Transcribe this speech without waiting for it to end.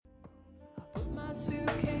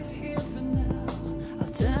Suitcase here for now. I'll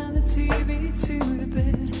turn the TV to the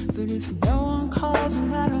bed. But if no one calls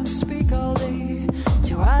and I don't speak all day,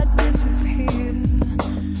 do I disappear?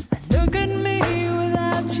 And look at me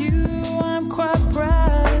without you. I'm quite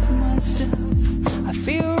proud of myself. I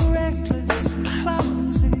feel reckless and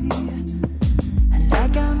clumsy, and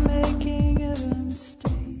like I'm making a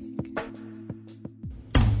mistake.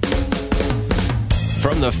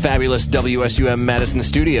 From the fabulous WSUM Madison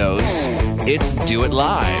Studios, it's Do It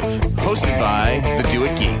Live, hosted by the Do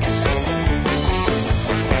It Geeks.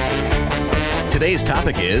 Today's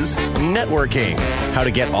topic is networking, how to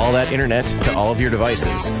get all that internet to all of your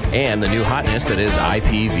devices, and the new hotness that is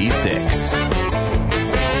IPv6.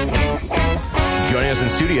 Joining us in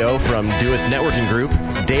studio from Do It's Networking Group,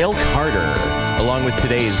 Dale Carter, along with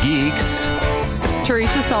today's geeks,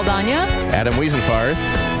 Teresa Saldana, Adam Wiesenfarth,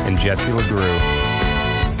 and Jesse LeGroux.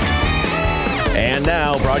 And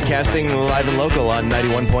now, broadcasting live and local on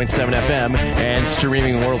 91.7 FM and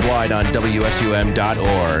streaming worldwide on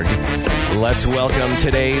WSUM.org. Let's welcome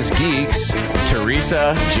today's geeks,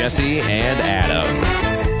 Teresa, Jesse, and Adam.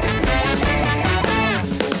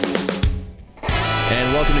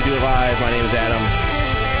 And welcome to Do It Live. My name is Adam.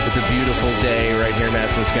 It's a beautiful day right here in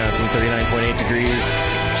Madison, Wisconsin. 39.8 degrees,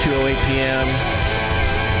 2:08 p.m.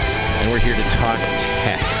 And we're here to talk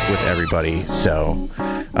tech with everybody. So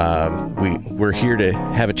we're here to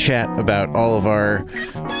have a chat about all of our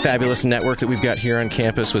fabulous network that we've got here on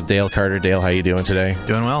campus with Dale Carter. Dale, how you doing today?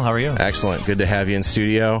 Doing well. How are you? Excellent. Good to have you in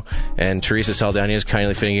studio. And Teresa Saldana is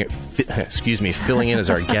kindly filling in as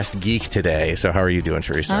our guest geek today. So how are you doing,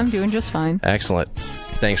 Teresa? I'm doing just fine. Excellent.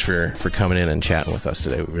 Thanks for coming in and chatting with us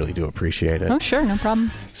today. We really do appreciate it. Oh, sure. No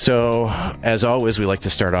problem. So, as always, we like to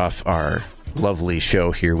start off our lovely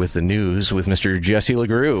show here with the news with Mr. Jesse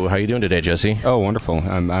LeGroux. How you doing today, Jesse? Oh, wonderful.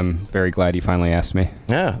 I'm very glad you finally asked me.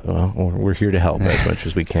 Yeah, well, we're here to help as much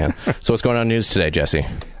as we can. So what's going on in news today, Jesse?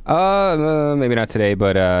 Maybe not today,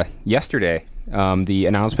 but yesterday, the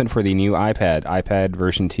announcement for the new iPad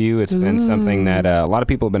version 2. It's been something that a lot of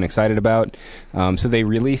people have been excited about. So they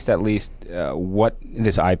released at least what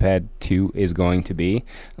this iPad 2 is going to be.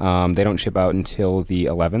 They don't ship out until the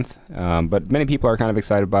 11th, but many people are kind of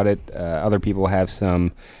excited about it. Other people have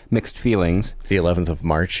some mixed feelings. The 11th of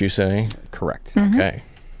March, you say? Correct. Mm-hmm. Okay.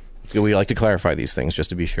 It's good. We like to clarify these things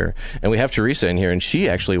just to be sure. And we have Teresa in here, and she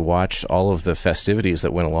actually watched all of the festivities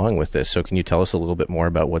that went along with this. So can you tell us a little bit more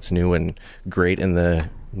about what's new and great in the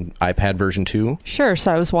iPad version 2? Sure.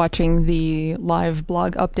 So I was watching the live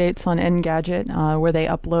blog updates on Engadget, where they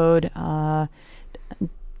upload,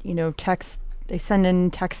 text. They send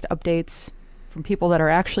in text updates from people that are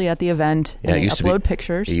actually at the event, and they upload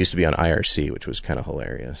pictures. It used to be on IRC, which was kind of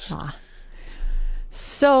hilarious.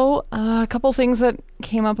 So, a couple things that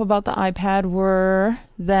came up about the iPad were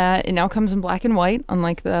that it now comes in black and white,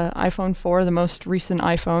 unlike the iPhone 4, the most recent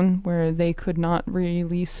iPhone, where they could not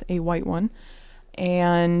release a white one.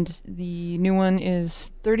 And the new one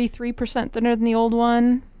is 33% thinner than the old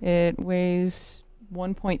one. It weighs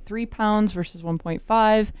 1.3 pounds versus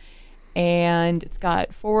 1.5. And it's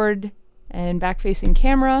got forward and back-facing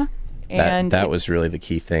camera. And that was really the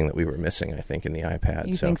key thing that we were missing, I think, in the iPad.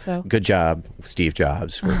 You think so? Good job, Steve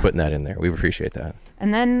Jobs, for putting that in there. We appreciate that.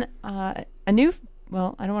 And then a new,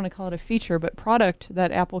 well, I don't want to call it a feature, but product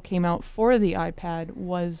that Apple came out for the iPad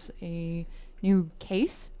was a new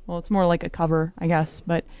case. Well, it's more like a cover, I guess,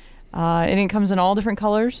 but it comes in all different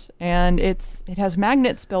colors, and it has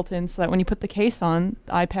magnets built in so that when you put the case on,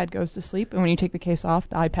 the iPad goes to sleep, and when you take the case off,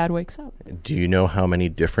 the iPad wakes up. Do you know how many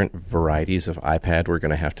different varieties of iPad we're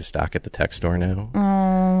going to have to stock at the tech store now?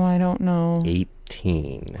 Oh, I don't know.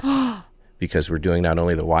 18. Because we're doing not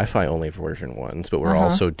only the Wi-Fi only version ones, but we're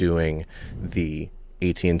also doing the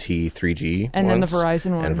AT&T 3G and ones. And then the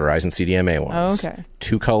Verizon ones. And Verizon CDMA ones. Oh, okay.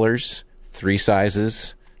 2 colors, 3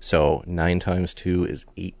 sizes. So 9 times 2 is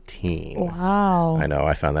 18. Wow. I know.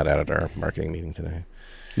 I found that out at our marketing meeting today.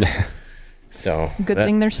 So good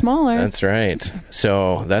thing they're smaller. That's right.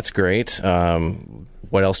 So that's great.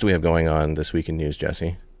 What else do we have going on this week in news,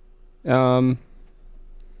 Jesse? Yeah.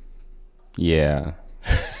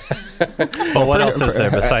 Well, what else is there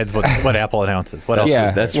besides what Apple announces? What else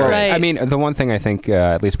is that's there? right. I mean, the one thing I think,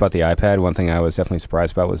 at least about the iPad, one thing I was definitely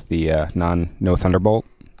surprised about was the no Thunderbolt.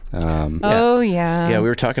 Yeah, we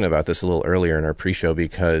were talking about this a little earlier in our pre-show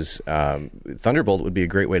because Thunderbolt would be a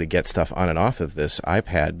great way to get stuff on and off of this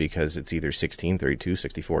iPad because it's either 16, 32,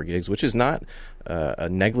 64 gigs, which is not a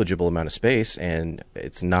negligible amount of space, and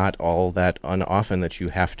it's not all that often that you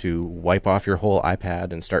have to wipe off your whole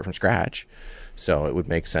iPad and start from scratch. So it would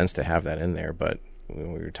make sense to have that in there, but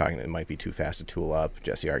when we were talking, it might be too fast to tool up.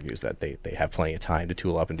 Jesse argues that they have plenty of time to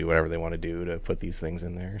tool up and do whatever they want to do to put these things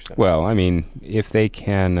in there. So. Well, I mean, if they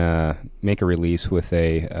can make a release with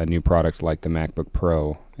a new product like the MacBook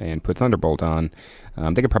Pro and put Thunderbolt on,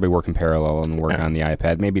 they could probably work in parallel and work on the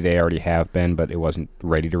iPad. Maybe they already have been, but it wasn't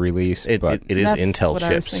ready to release. It is Intel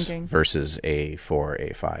chips versus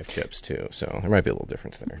A4, A5 chips, too. So there might be a little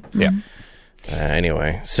difference there. Yeah.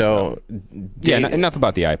 Anyway, so enough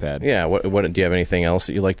about the iPad. Yeah, what do you have anything else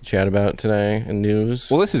that you'd like to chat about today in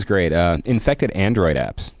news? Well, this is great. Infected Android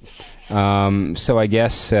apps. So I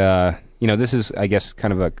guess this is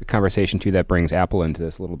kind of a conversation too that brings Apple into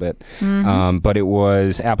this a little bit. Mm-hmm. But it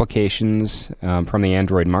was applications from the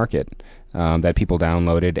Android market that people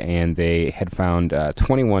downloaded, and they had found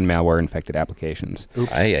 21 malware-infected applications. Oops.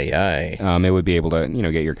 It would be able to,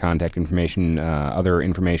 get your contact information, other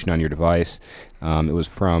information on your device. It was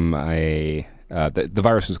from the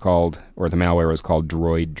virus was called, or the malware was called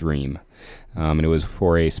Droid Dream. And it was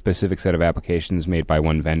for a specific set of applications made by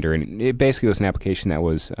one vendor. And it basically was an application that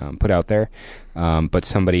was put out there, but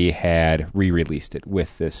somebody had re-released it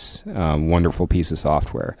with this wonderful piece of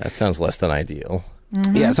software. That sounds less than ideal.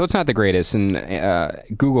 Mm-hmm. Yeah, so it's not the greatest, and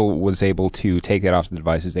Google was able to take that off the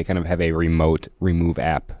devices. They kind of have a remote remove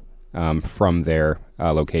app from their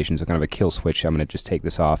location, so kind of a kill switch. I'm going to just take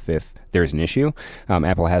this off if there's an issue.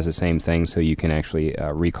 Apple has the same thing, so you can actually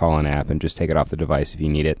recall an app and just take it off the device if you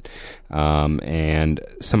need it. And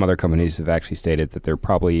some other companies have actually stated that there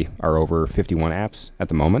probably are over 51 apps at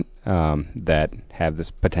the moment that have this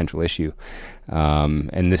potential issue.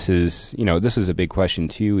 And this is a big question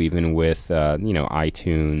too, even with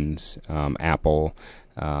iTunes, Apple,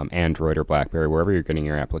 Android or BlackBerry, wherever you're getting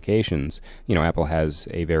your applications. Apple has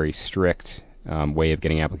a very strict way of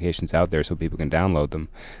getting applications out there so people can download them.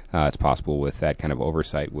 It's possible with that kind of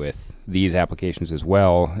oversight with these applications as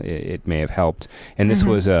well. It may have helped. And this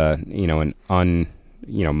was an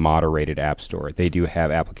moderated app store. They do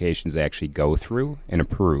have applications they actually go through and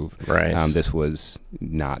approve. Right. This was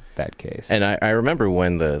not that case. And I remember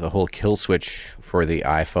when the whole kill switch for the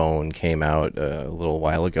iPhone came out a little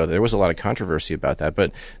while ago, there was a lot of controversy about that.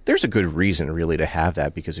 But there's a good reason, really, to have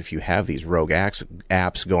that, because if you have these rogue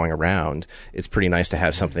apps going around, it's pretty nice to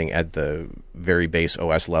have something at the very base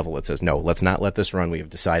OS level that says, no, let's not let this run. We have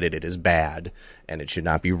decided it is bad and it should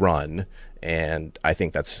not be run. And I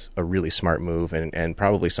think that's a really smart move, and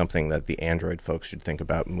probably something that the Android folks should think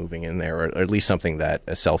about moving in there, or at least something that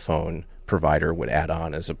a cell phone provider would add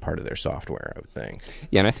on as a part of their software, I would think.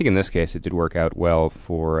 Yeah, and I think in this case it did work out well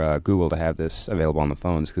for Google to have this available on the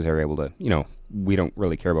phones, because they were able to, we don't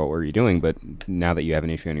really care about what you're doing, but now that you have an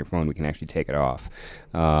issue on your phone, we can actually take it off.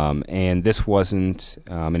 And this wasn't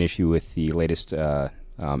an issue with the latest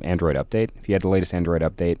Android update. If you had the latest Android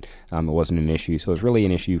update, it wasn't an issue. So it was really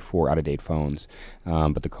an issue for out-of-date phones,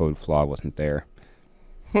 but the code flaw wasn't there.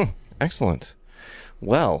 Excellent.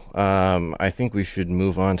 Well, I think we should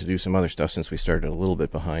move on to do some other stuff since we started a little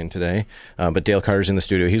bit behind today. But Dale Carter's in the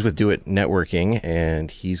studio. He's with Do It Networking, and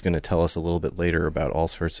he's going to tell us a little bit later about all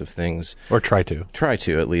sorts of things. Or try to. Try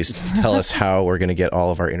to, at least. Tell us how we're going to get all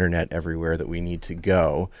of our internet everywhere that we need to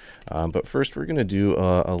go. But first, we're going to do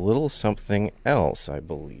a little something else, I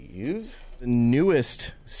believe. The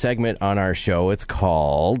newest segment on our show, it's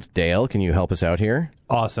called... Dale, can you help us out here?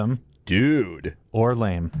 Awesome. Dude. Or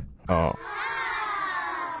lame. Oh.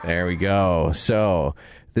 There we go. So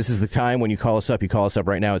this is the time when you call us up. You call us up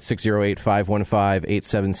right now at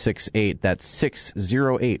 608-515-8768. That's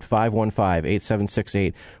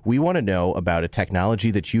 608-515-8768. We want to know about a technology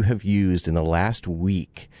that you have used in the last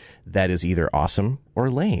week that is either awesome or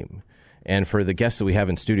lame. And for the guests that we have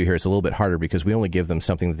in studio here, it's a little bit harder because we only give them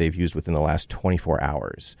something that they've used within the last 24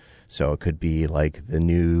 hours. So it could be like the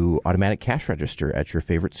new automatic cash register at your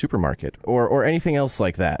favorite supermarket or anything else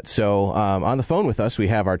like that. So on the phone with us, we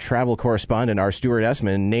have our travel correspondent, our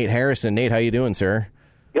stewardessman, Nate Harrison. Nate, how you doing, sir?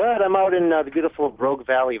 Good. I'm out in the beautiful Rogue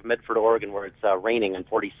Valley of Medford, Oregon, where it's raining and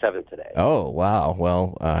 47 today. Oh, wow.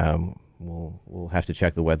 Well, we'll have to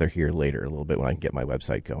check the weather here later a little bit when I can get my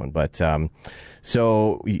website going. But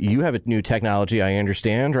so you have a new technology, I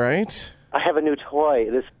understand, right? I have a new toy.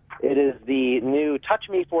 It is the new Touch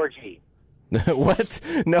Me 4G. What?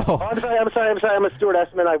 No. Oh, I'm sorry. I'm a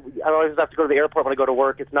stewardessman. I always have to go to the airport when I go to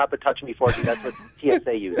work. It's not the Touch Me 4G. That's what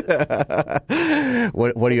TSA uses.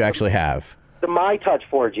 What do you actually have? The MyTouch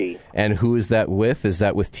 4G. And who is that with? Is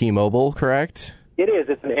that with T-Mobile, correct? It is.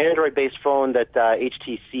 It's an Android-based phone that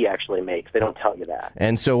HTC actually makes. They don't tell you that.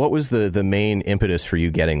 And so what was the main impetus for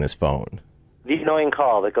you getting this phone? The annoying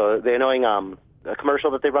call, the annoying a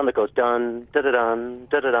commercial that they run that goes dun da da dun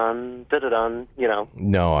da da dun da da dun? You know.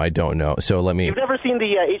 No, I don't know. So let me. You've never seen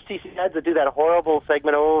the HTC ads that do that horrible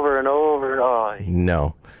segment over and over? Oh.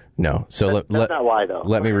 No. So that's not why, though.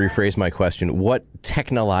 Let me rephrase my question. What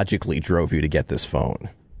technologically drove you to get this phone?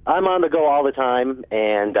 I'm on the go all the time,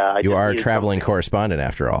 and you are a traveling correspondent,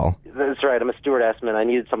 after all. That's right. I'm a Stuart Essman. I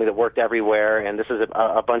needed something that worked everywhere, and this is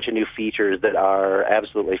a bunch of new features that are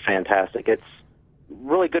absolutely fantastic. It's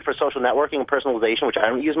really good for social networking and personalization, which I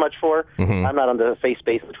don't use much for. Mm-hmm. I'm not on the face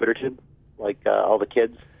space of the Twitter tube like all the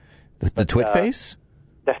kids. The Twit face?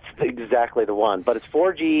 That's exactly the one. But it's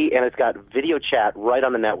 4G, and it's got video chat right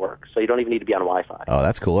on the network, so you don't even need to be on Wi-Fi. Oh,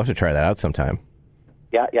 that's cool. I'll have to try that out sometime.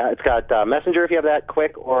 Yeah. It's got Messenger if you have that,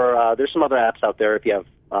 Quick, or there's some other apps out there if you have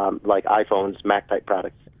like iPhones, Mac-type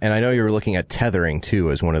products. And I know you were looking at tethering,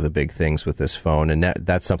 too, as one of the big things with this phone, and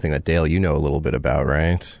that's something that, Dale, you know a little bit about,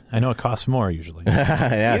 right? I know it costs more, usually.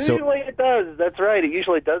 Usually it does. That's right. It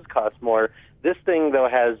usually does cost more. This thing, though,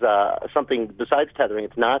 has something besides tethering.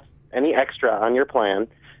 It's not any extra on your plan.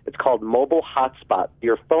 It's called Mobile Hotspot.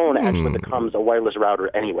 Your phone actually becomes a wireless router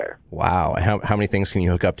anywhere. Wow. How many things can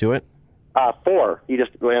you hook up to it? 4. You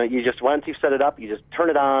just once you've set it up, you just turn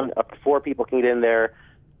it on. Up to 4 people can get in there.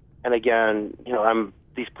 And again,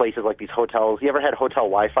 these places like these hotels. You ever had hotel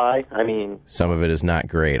Wi-Fi? I mean, some of it is not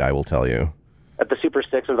great, I will tell you. At the Super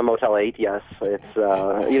 6 or the Motel 8, yes.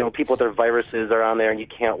 It's people with their viruses are on there and you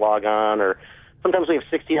can't log on, or sometimes we have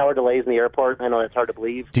 16-hour delays in the airport. I know that's hard to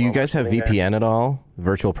believe. Do you guys have VPN at all?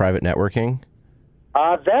 Virtual private networking?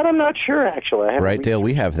 That I'm not sure, actually. Right, Dale,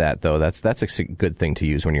 we have that, though. That's a good thing to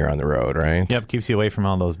use when you're on the road, right? Yep, keeps you away from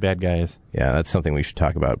all those bad guys. Yeah, that's something we should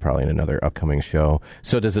talk about probably in another upcoming show.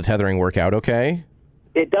 So does the tethering work out okay?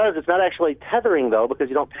 It does. It's not actually tethering, though, because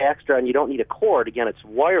you don't pay extra and you don't need a cord. Again, it's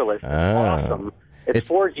wireless. It's awesome. It's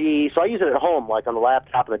 4G, so I use it at home, like on the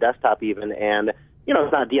laptop and the desktop even, and,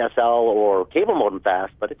 it's not DSL or cable modem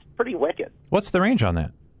fast, but it's pretty wicked. What's the range on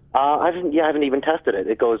that? I haven't even tested it.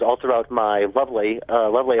 It goes all throughout my lovely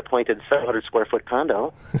appointed 700-square-foot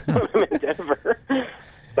condo in Denver.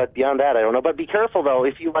 But beyond that, I don't know. But be careful, though.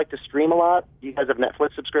 If you like to stream a lot, you guys have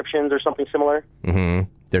Netflix subscriptions or something similar? Mm-hmm.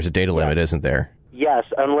 There's a data limit, isn't there? Yes.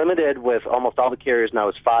 Unlimited with almost all the carriers now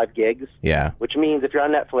is 5 gigs. Yeah. Which means if you're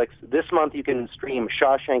on Netflix, this month you can stream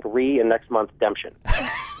Shawshank Re and next month Demption.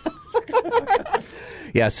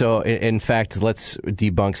 Yeah, so in fact, let's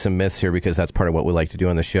debunk some myths here because that's part of what we like to do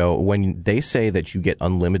on the show. When they say that you get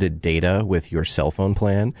unlimited data with your cell phone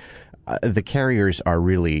plan, the carriers are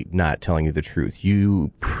really not telling you the truth.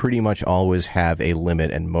 You pretty much always have a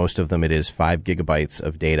limit, and most of them it is 5 gigabytes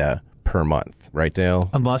of data per month. Right, Dale?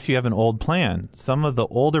 Unless you have an old plan. Some of the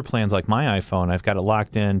older plans, like my iPhone, I've got it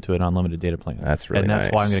locked into an unlimited data plan. That's really nice. And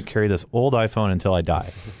that's why I'm going to carry this old iPhone until I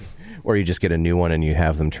die. Or you just get a new one and you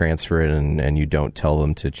have them transfer it and you don't tell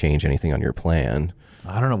them to change anything on your plan.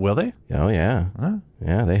 I don't know. Will they? Oh, yeah. Huh?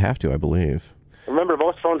 Yeah, they have to, I believe. Remember,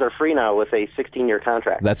 most phones are free now with a 16-year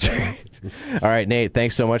contract. That's right. All right, Nate,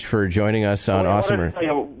 thanks so much for joining us on Awesome.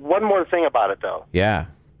 One more thing about it, though. Yeah.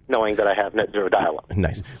 Knowing that I have net zero dial-up.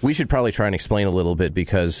 Nice. We should probably try and explain a little bit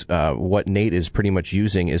because what Nate is pretty much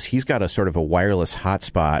using is he's got a sort of a wireless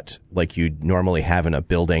hotspot like you'd normally have in a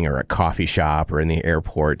building or a coffee shop or in the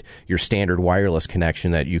airport, your standard wireless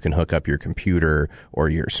connection that you can hook up your computer or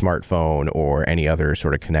your smartphone or any other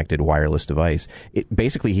sort of connected wireless device.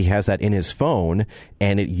 Basically, he has that in his phone,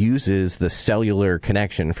 and it uses the cellular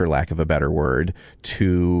connection, for lack of a better word,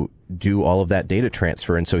 to do all of that data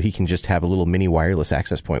transfer, and so he can just have a little mini wireless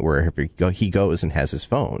access point wherever he goes and has his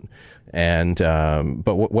phone. And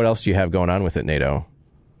but what else do you have going on with it, NATO?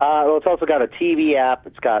 Well, it's also got a TV app.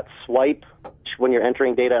 It's got Swipe when you're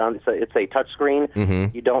entering data on. It's a touch screen.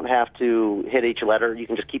 Mm-hmm. You don't have to hit each letter. You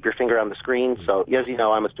can just keep your finger on the screen. So, as you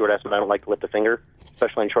know, I'm a stewardess, and I don't like to lift the finger,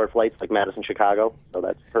 especially in short flights like Madison, Chicago. So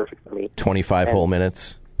that's perfect for me. 25 whole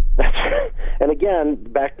minutes. And again,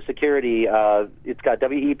 back to security, it's got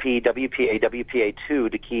WEP, WPA,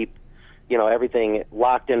 WPA2 to keep, everything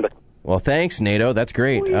locked in. Well, thanks, NATO. That's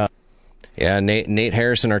great. Yeah, Nate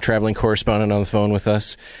Harrison, our traveling correspondent, on the phone with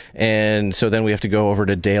us. And so then we have to go over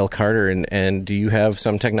to Dale Carter. And do you have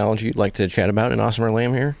some technology you'd like to chat about in Awesome or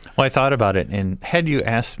Lame here? Well, I thought about it. And had you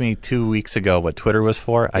asked me 2 weeks ago what Twitter was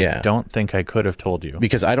for, I don't think I could have told you.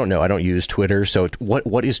 Because I don't know. I don't use Twitter. So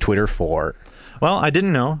what is Twitter for? Well, I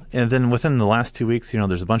didn't know. And then within the last 2 weeks,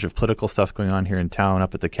 there's a bunch of political stuff going on here in town,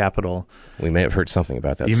 up at the Capitol. We may have heard something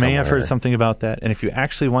about that. You may have heard something about that. And if you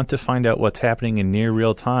actually want to find out what's happening in near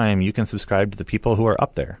real time, you can subscribe to the people who are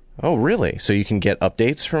up there. Oh, really? So you can get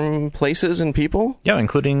updates from places and people? Yeah,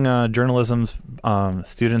 including journalism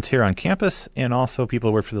students here on campus and also people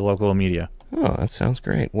who work for the local media. Oh, that sounds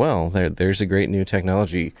great. Well, there's a great new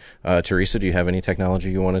technology. Teresa, do you have any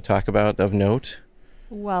technology you want to talk about of note?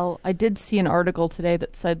 Well, I did see an article today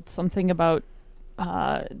that said something about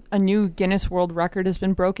a new Guinness World Record has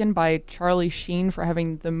been broken by Charlie Sheen for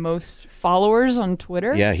having the most followers on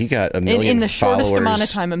Twitter. Yeah, he got a million in the followers. shortest amount of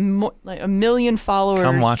time. A million followers.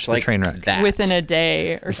 Come watch the train wreck. Within a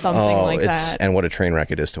day or something like that. And what a train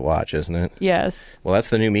wreck it is to watch, isn't it? Yes. Well,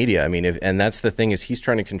 that's the new media. I mean, and that's the thing is he's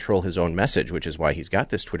trying to control his own message, which is why he's got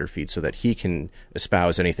this Twitter feed so that he can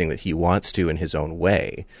espouse anything that he wants to in his own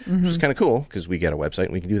way, which is kind of cool because we get a website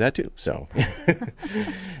and we can do that too. So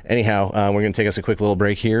anyhow, we're going to take us a quick little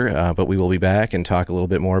break here, but we will be back and talk a little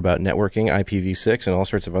bit more about networking, IPv6, and all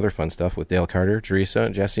sorts of other fun stuff with Dale Carter, Teresa,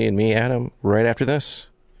 Jesse, and me, Adam, right after this.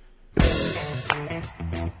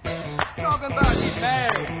 Talking about you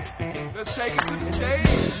married. Let's take it to the stage.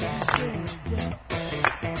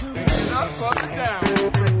 Get up for the down.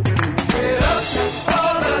 Get up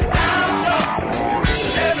for the down.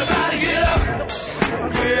 Everybody get up.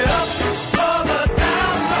 Get up for the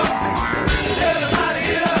down. Everybody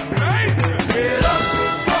get up. Get up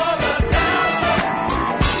for the down.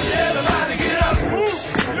 Everybody get up.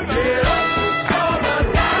 Get up for the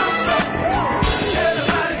down.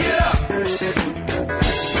 Everybody get up.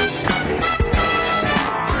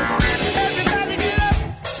 Everybody get up.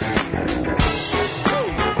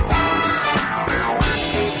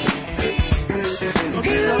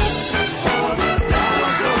 Get up for the down.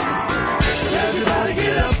 Everybody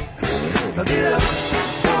get up. Get up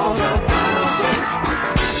for the down.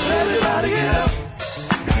 Everybody get up.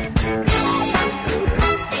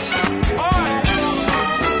 All right.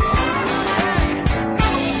 Hey.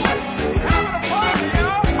 Having a party,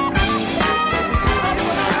 y'all.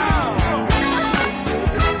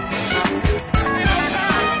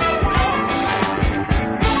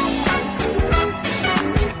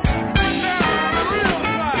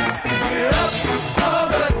 Get up for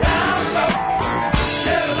the down low.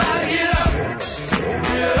 Everybody get up.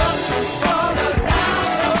 Get up for the down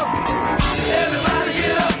low. Everybody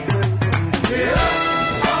get up. Get up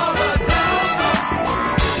for the down low.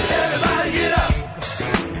 Everybody get up.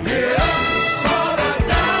 Get up for the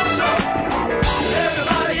down low.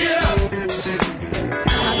 Everybody get up. I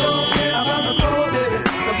don't care about the cold, baby,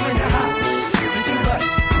 'cause when you're hot, you're too much.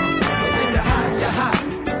 But when you're hot, you're hot.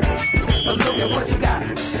 But look at what you got.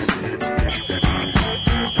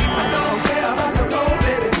 I don't care about the cold,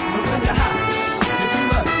 baby, 'cause when you're hot, you're too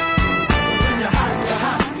much. But when you're hot, you're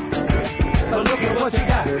hot. But look at what you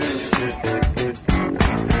got.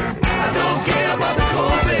 I don't care about the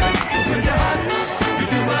cold, baby, 'cause when you're hot, you're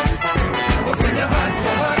too much. But when you're hot,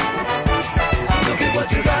 you're hot. Look at what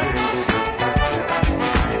you got.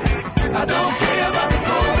 I don't care about the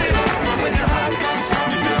cold, baby, 'cause when you're hot,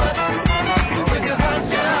 you're too much. But when you're hot,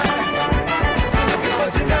 you're hot. Look at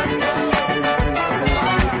what you got.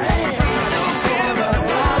 Hey, I don't care about the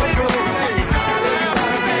cold, baby.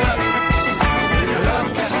 Everybody get up. When you're hot,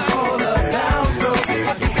 for the downstroke.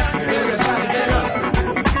 Everybody get up. I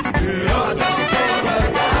don't care about the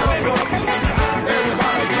downstroke.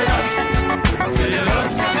 Everybody get up. Get up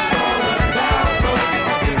for the downstroke.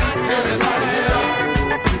 Everybody get up.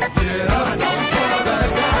 Get up. I don't care about the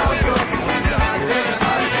downstroke.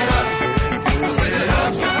 Everybody get up. Get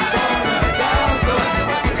up for the downstroke.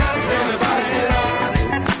 Everybody get up.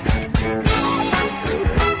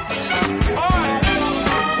 All right. Hey.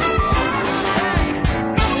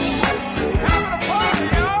 Having a party,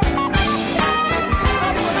 y'all.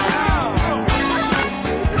 Up and down.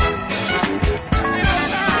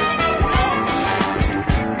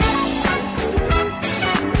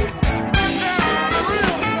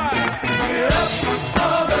 Get up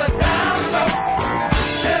for the down low.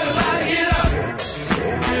 Everybody get up.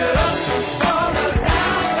 Get up for the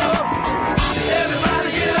down low. Everybody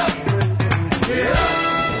get up. Get up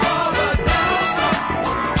for the down low.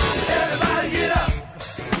 Everybody get up.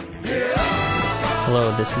 Get up. Hello,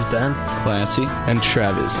 this is Ben, Clancy. and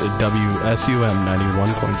Travis at WSUM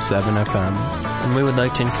 91.7 FM. and we would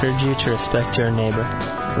like to encourage you to respect your neighbor.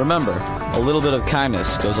 Remember, a little bit of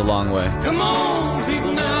kindness goes a long way. Come on,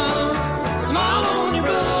 people now. Smile on your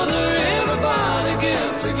brother. Everybody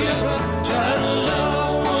get together. Try to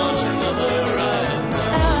love one another right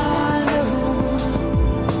now.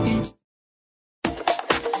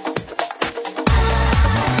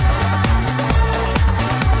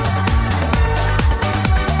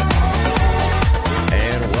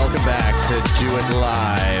 And welcome back to Do It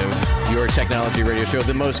Live, your technology radio show,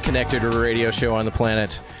 the most connected radio show on the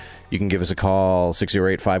planet. You can give us a call,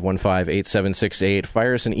 608-515-8768.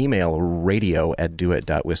 Fire us an email,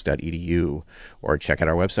 radio@doit.wisc.edu, or check out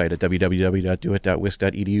our website at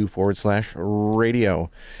www.doit.wisc.edu/radio.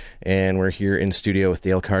 And we're here in studio with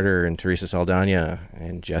Dale Carter and Teresa Saldana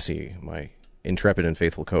and Jesse, my intrepid and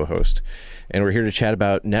faithful co-host. And we're here to chat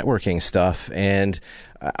about networking stuff. And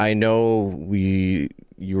I know you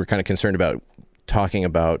were kind of concerned about talking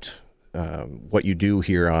about what you do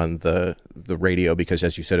here on the radio, because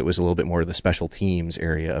as you said, it was a little bit more of the special teams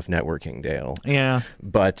area of networking, Dale. Yeah.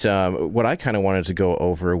 But what I kind of wanted to go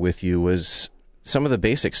over with you was some of the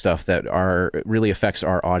basic stuff that really affects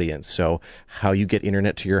our audience. So how you get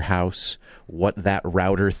internet to your house, what that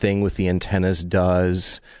router thing with the antennas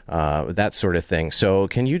does, that sort of thing. So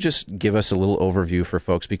can you just give us a little overview for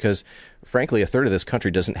folks? Because frankly, a third of this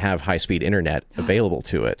country doesn't have high-speed internet available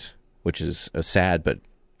to it, which is a sad but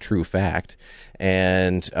true fact.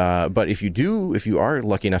 And but if you are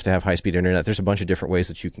lucky enough to have high-speed internet, there's a bunch of different ways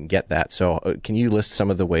that you can get that. So can you list some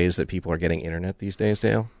of the ways that people are getting internet these days,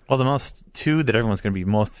 Dale? Well, the two that everyone's going to be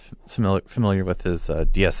most familiar with is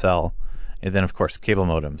DSL, and then, of course, cable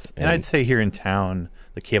modems. And I'd say here in town,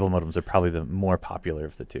 the cable modems are probably the more popular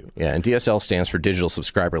of the two. Yeah, and DSL stands for digital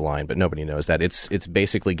subscriber line, but nobody knows that. It's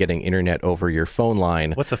basically getting internet over your phone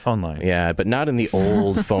line. What's a phone line? Yeah, but not in the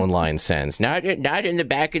old phone line sense. Not in the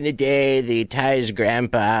back in the day, the Ty's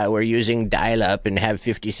grandpa were using dial-up and have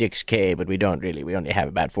 56K, but we don't really. We only have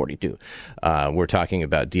about 42. We're talking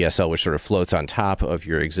about DSL, which sort of floats on top of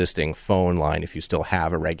your existing phone line if you still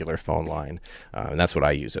have a regular phone line. And that's what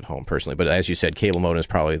I use at home personally. But as you said, cable modem is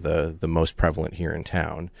probably the most prevalent here in town.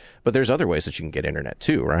 But there's other ways that you can get internet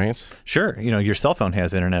too, right? Sure. Your cell phone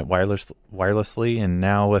has internet wirelessly, and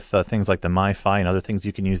now with things like the MiFi and other things,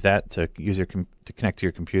 you can use that to connect to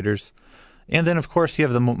your computers. And then, of course, you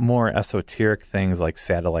have the more esoteric things like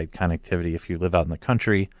satellite connectivity if you live out in the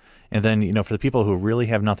country. And then, for the people who really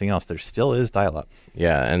have nothing else, there still is dial-up.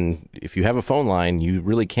 Yeah, and if you have a phone line, you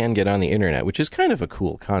really can get on the internet, which is kind of a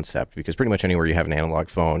cool concept, because pretty much anywhere you have an analog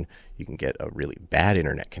phone, you can get a really bad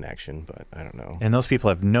internet connection, but I don't know. And those people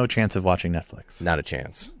have no chance of watching Netflix. Not a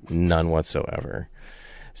chance. None whatsoever.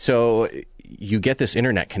 So you get this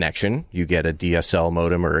internet connection. You get a DSL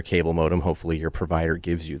modem or a cable modem. Hopefully your provider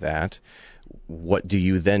gives you that. What do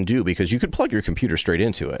you then do? Because you could plug your computer straight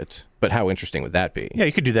into it, but how interesting would that be? Yeah,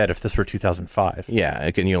 you could do that if this were 2005.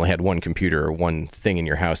 Yeah, and you only had one computer or one thing in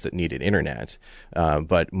your house that needed internet.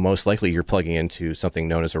 But most likely you're plugging into something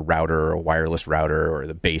known as a router or a wireless router or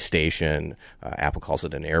the base station. Apple calls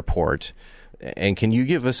it an airport. And can you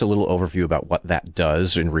give us a little overview about what that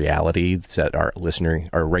does in reality so that our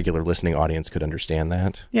regular listening audience could understand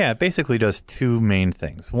that? Yeah, it basically does two main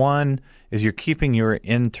things. One is you're keeping your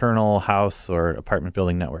internal house or apartment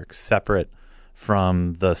building network separate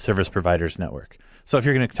from the service provider's network. So if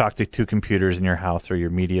you're going to talk to two computers in your house or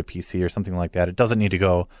your media PC or something like that, it doesn't need to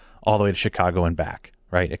go all the way to Chicago and back,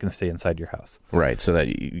 right? It can stay inside your house. Right, so that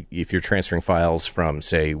if you're transferring files from,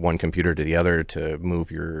 say, one computer to the other to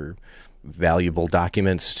move your valuable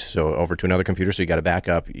documents over to another computer, so you got a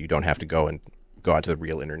backup, you don't have to go out to the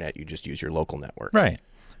real internet. You just use your local network. Right.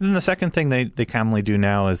 And then the second thing they commonly do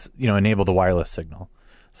now is enable the wireless signal.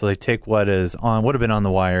 So they take what would have been on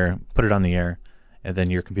the wire, put it on the air, and then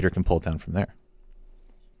your computer can pull it down from there.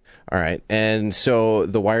 All right. And so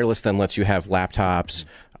the wireless then lets you have laptops,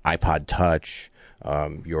 iPod Touch,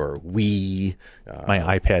 your Wii,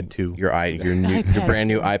 my iPad 2, your brand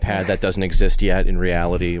new iPad that doesn't exist yet in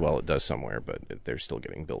reality. Well, it does somewhere, but they're still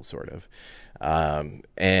getting built, sort of. But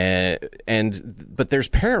there's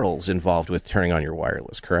perils involved with turning on your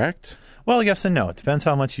wireless, correct? Well, yes and no. It depends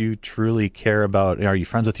how much you truly care about. Are you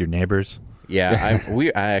friends with your neighbors? Yeah,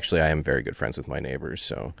 I am very good friends with my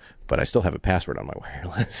neighbors. But I still have a password on my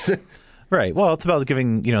wireless. Right. Well, it's about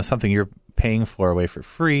giving something you're paying for away for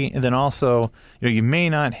free, and then also you may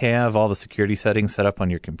not have all the security settings set up on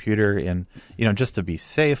your computer, and just to be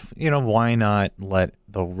safe, why not let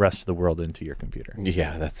the rest of the world into your computer?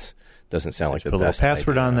 Yeah, that doesn't sound like the best. Put a little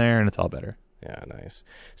password idea on there, and it's all better. Yeah, nice.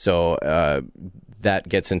 So that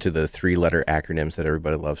gets into the three-letter acronyms that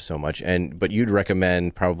everybody loves so much. But you'd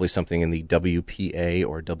recommend probably something in the WPA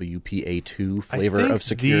or WPA2 flavor of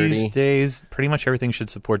security? These days, pretty much everything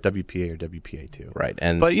should support WPA or WPA2. Right.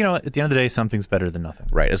 But, at the end of the day, something's better than nothing.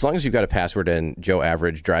 Right. As long as you've got a password and Joe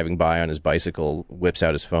Average driving by on his bicycle whips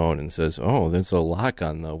out his phone and says, oh, there's a lock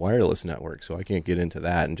on the wireless network, so I can't get into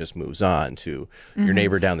that, and just moves on to your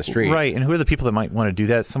neighbor down the street. Right. And who are the people that might want to do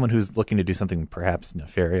that? Someone who's looking to do something perhaps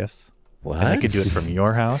nefarious. What? And they could do it from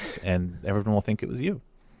your house, and everyone will think it was you.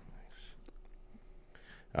 Nice.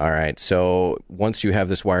 All right. So once you have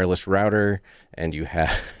this wireless router and you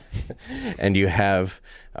have and you have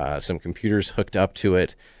some computers hooked up to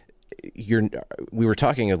it, we were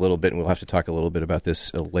talking a little bit, and we'll have to talk a little bit about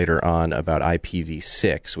this later on, about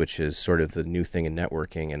IPv6, which is sort of the new thing in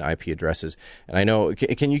networking and IP addresses. And I know,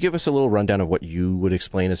 can you give us a little rundown of what you would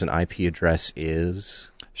explain as an IP address is?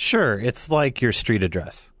 Sure. It's like your street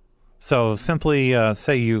address. So simply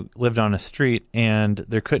say you lived on a street and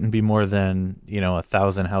there couldn't be more than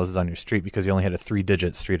 1,000 houses on your street because you only had a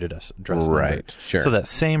 3-digit street address number. Right, sure. So that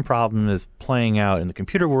same problem is playing out in the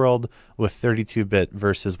computer world with 32-bit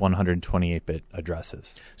versus 128-bit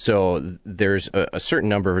addresses. So there's a certain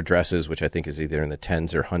number of addresses, which I think is either in the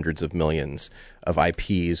tens or hundreds of millions of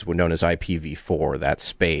IPs, known as IPv4, that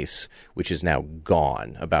space, which is now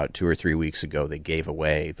gone. About 2 or 3 weeks ago, they gave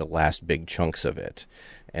away the last big chunks of it.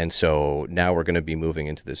 And so now we're going to be moving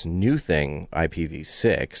into this new thing,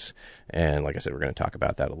 IPv6. And like I said, we're going to talk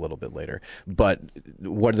about that a little bit later. But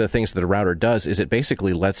one of the things that a router does is it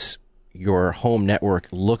basically lets your home network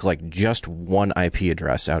look like just one IP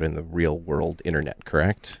address out in the real world internet,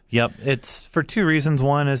 correct? Yep. It's for two reasons.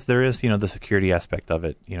 One is there is, the security aspect of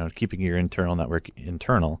it, keeping your internal network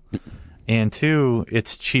internal. And two,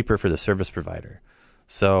 it's cheaper for the service provider.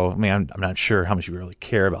 So, I'm not sure how much you really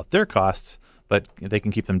care about their costs, but they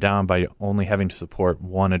can keep them down by only having to support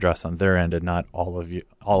one address on their end and not all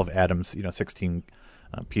of Adam's 16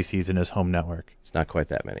 PCs in his home network. It's not quite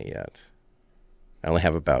that many yet. I only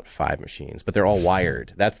have about 5 machines, but they're all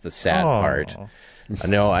wired. That's the sad part.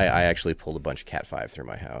 No, I actually pulled a bunch of Cat5 through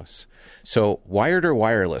my house. So wired or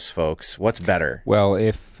wireless, folks? What's better? Well,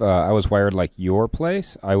 if I was wired like your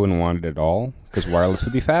place, I wouldn't want it at all because wireless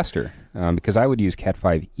would be faster. Because I would use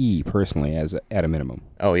Cat5e personally at a minimum.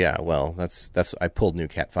 Oh yeah, well that's I pulled new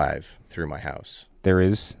Cat5 through my house. There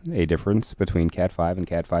is a difference between Cat5 and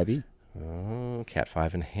Cat5e. Oh,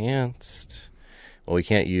 Cat5 enhanced. Well, we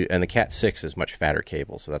can't use, and the Cat6 is much fatter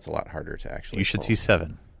cable, so that's a lot harder to actually. You should pull. see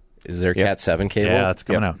 7. Is there Cat7 cable? Yeah, it's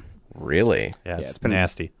coming out. Really? Yeah, it's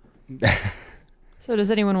nasty. So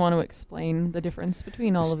does anyone want to explain the difference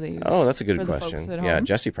between all of these? Oh, that's a good for the folks question. at Yeah, home?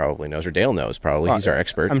 Jesse probably knows, or Dale knows probably. He's our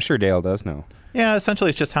expert. I'm sure Dale does know. Yeah,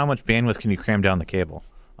 essentially it's just how much bandwidth can you cram down the cable.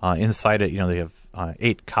 Inside it, they have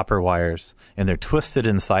 8 copper wires, and they're twisted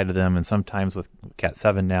inside of them, and sometimes with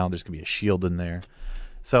Cat7 now, there's going to be a shield in there.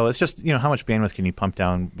 So it's just, how much bandwidth can you pump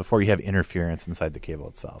down before you have interference inside the cable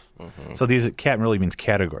itself. Mm-hmm. So these Cat really means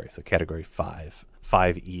category. So category 5.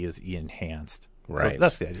 5E is E enhanced. Right. So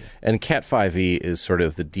that's the idea. And Cat5e is sort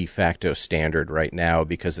of the de facto standard right now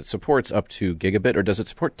because it supports up to gigabit, or does it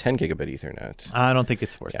support 10 gigabit Ethernet? I don't think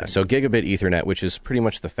it supports 10. that. So gigabit Ethernet, which is pretty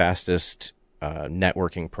much the fastest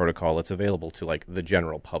networking protocol that's available to like the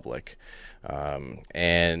general public.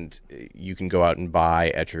 And you can go out and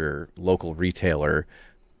buy at your local retailer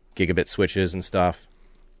gigabit switches and stuff.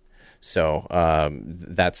 So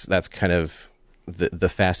that's kind of the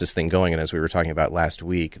fastest thing going. And as we were talking about last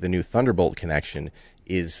week, the new Thunderbolt connection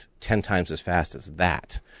is 10 times as fast as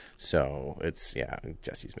that. So it's,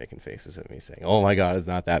 Jesse's making faces at me saying, oh my God, it's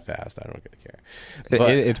not that fast. I don't care.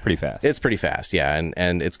 But It's pretty fast. It's pretty fast, yeah.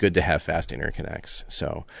 And it's good to have fast interconnects.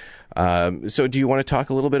 So, so do you want to talk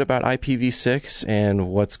a little bit about IPv6 and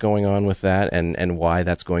what's going on with that and why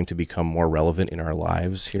that's going to become more relevant in our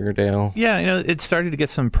lives here, Dale? Yeah, it's starting to get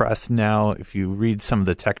some press now. If you read some of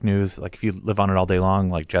the tech news, like if you live on it all day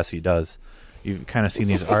long, like Jesse does, you've kind of seen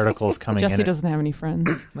these articles coming in. Jesse doesn't have any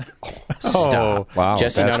friends. Stop. Wow.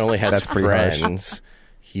 Jesse not only has that's pretty harsh. friends,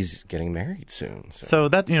 he's getting married soon. So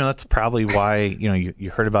that, that's probably why,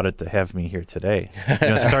 you heard about it to have me here today.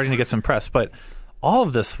 It's starting to get some press. But all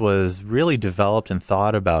of this was really developed and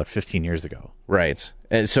thought about 15 years ago. Right.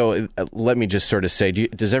 And so let me just sort of say,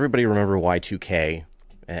 does everybody remember Y2K?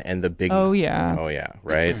 And the big... Oh, yeah. Oh, yeah,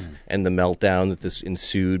 right? And the meltdown that this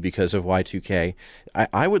ensued because of Y2K.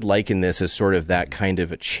 I would liken this as sort of that kind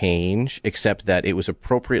of a change, except that it was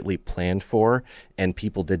appropriately planned for, and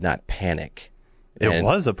people did not panic. It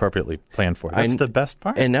was appropriately planned for. That's the best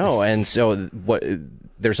part. And no, and so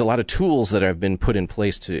there's a lot of tools that have been put in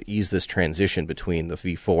place to ease this transition between the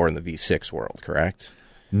V4 and the V6 world, correct?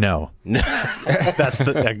 No. That's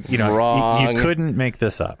the... Wrong. You couldn't make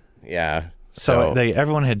this up. Yeah. So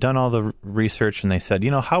everyone had done all the research, and they said,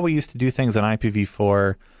 how we used to do things on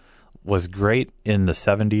IPv4 was great in the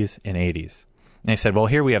 70s and 80s. And they said, well,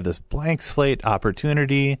 here we have this blank slate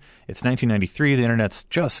opportunity. It's 1993. The internet's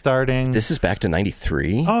just starting. This is back to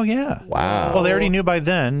 93? Oh, yeah. Wow. Well, they already knew by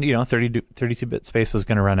then, 32-bit space was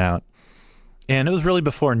going to run out. And it was really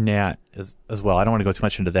before NAT as well. I don't want to go too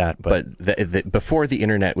much into that. But before the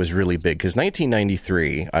internet was really big, because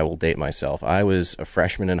 1993, I will date myself, I was a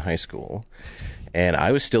freshman in high school, and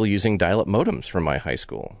I was still using dial-up modems from my high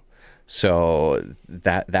school. So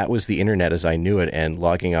that was the internet as I knew it, and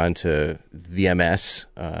logging on to VMS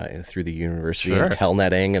through the university and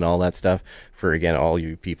telnetting and all that stuff for, again, all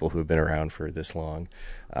you people who have been around for this long.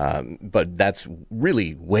 But that's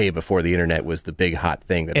really way before the internet was the big hot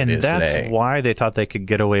thing that it is today. And that's why they thought they could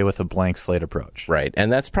get away with a blank slate approach. Right.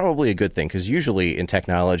 And that's probably a good thing, because usually in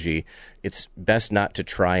technology, it's best not to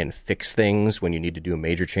try and fix things when you need to do a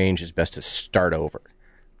major change. It's best to start over.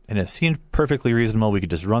 And it seemed perfectly reasonable. We could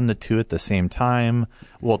just run the two at the same time.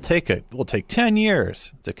 We'll take 10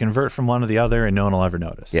 years to convert from one to the other, and no one will ever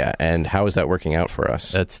notice. Yeah, and how is that working out for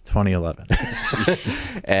us? That's 2011.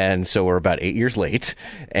 And so we're about 8 years late.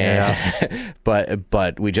 And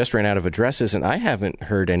but we just ran out of addresses, and I haven't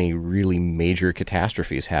heard any really major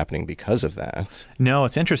catastrophes happening because of that. No,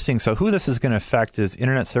 it's interesting. So who this is going to affect is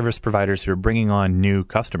internet service providers who are bringing on new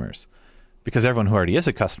customers. Because everyone who already is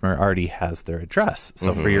a customer already has their address.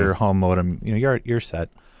 So for your home modem, you're set.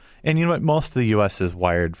 And you know what? Most of the U.S. is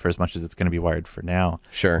wired for as much as it's going to be wired for now.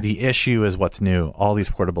 Sure. The issue is what's new. All these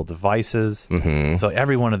portable devices. So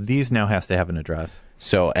every one of these now has to have an address.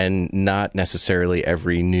 So, and not necessarily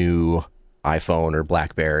every new iPhone or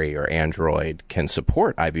BlackBerry or Android can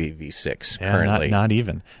support IPv6 currently. Not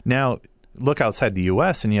even. Now, look outside the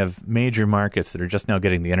U.S. and you have major markets that are just now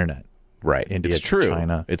getting the internet. Right. India, it's true.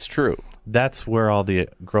 China. It's true. That's where all the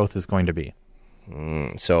growth is going to be.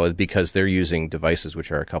 So because they're using devices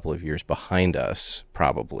which are a couple of years behind us,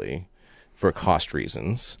 probably, for cost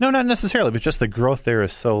reasons. No, not necessarily, but just the growth there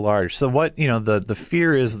is so large. So what, the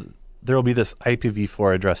fear is there will be this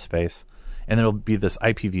IPv4 address space, and there will be this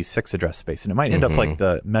IPv6 address space. And it might end up like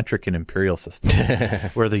the metric and imperial system,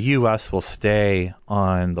 where the U.S. will stay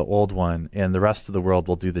on the old one, and the rest of the world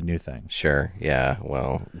will do the new thing. Sure, yeah.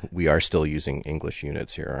 Well, we are still using English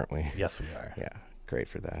units here, aren't we? Yes, we are. Yeah, great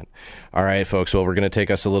for that. All right, folks, well, we're going to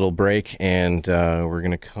take us a little break, and we're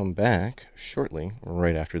going to come back shortly,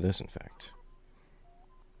 right after this, in fact.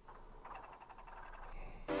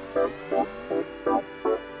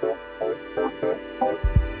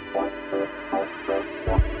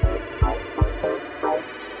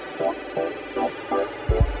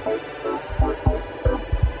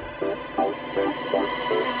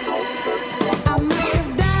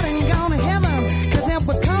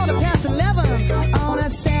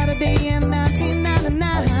 Saturday in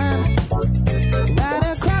 1999,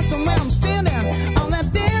 right across from where I'm standing on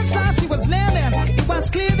that dance floor, she was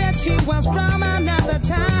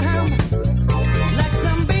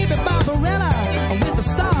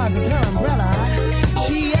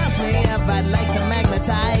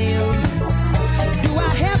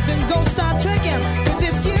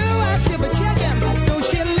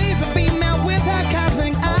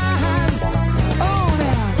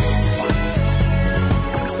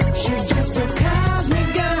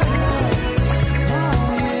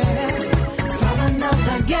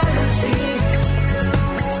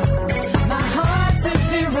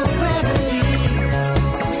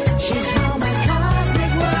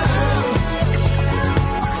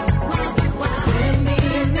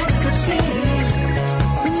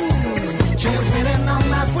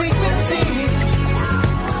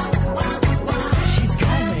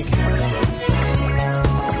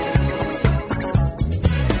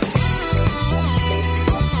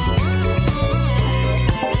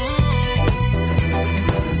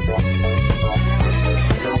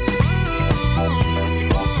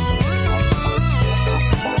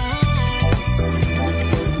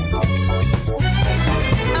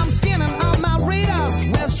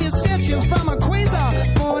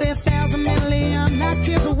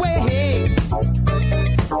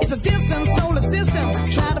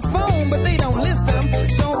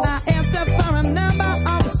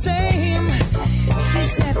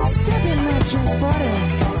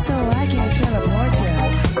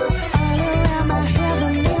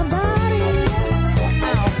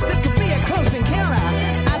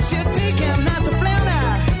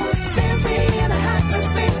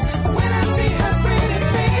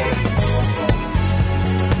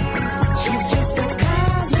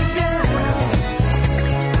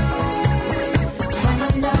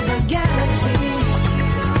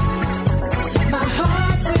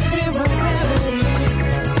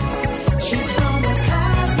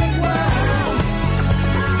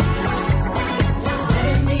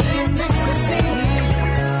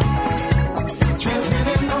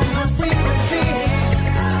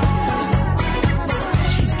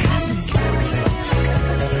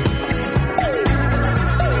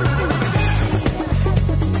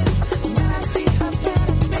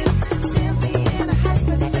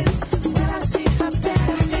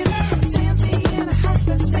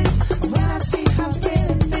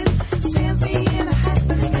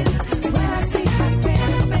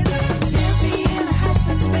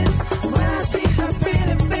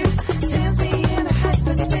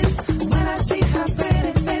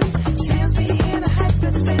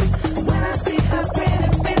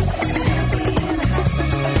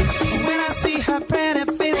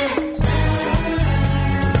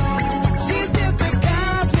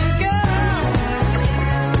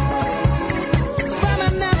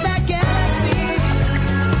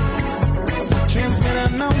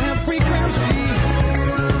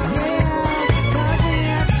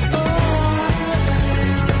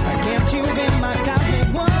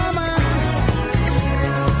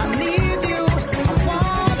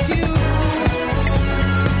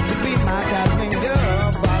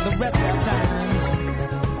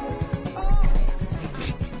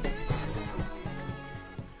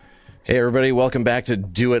Hey, everybody. Welcome back to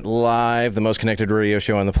Do It Live, the most connected radio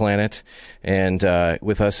show on the planet. And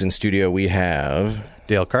with us in studio, we have...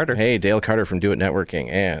 Dale Carter. Hey, Dale Carter from Do It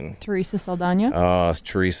Networking. And... Teresa Saldana. Oh,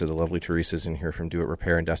 Teresa, the lovely Teresa's in here from Do It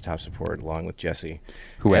Repair and Desktop Support, along with Jesse.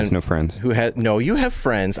 Who has no friends. No, you have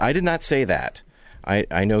friends. I did not say that.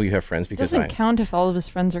 I know you have friends because Doesn't count if all of his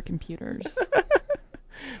friends are computers.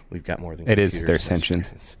 We've got more than It computers. is if they're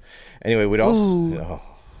sentient. Anyway, we'd also... Ooh. Oh,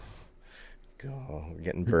 God, we're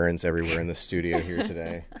getting burns everywhere in the studio here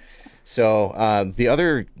today. So the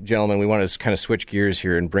other gentleman, we want to kind of switch gears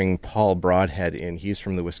here and bring Paul Broadhead in. He's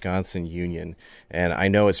from the Wisconsin Union, and I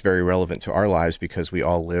know it's very relevant to our lives because we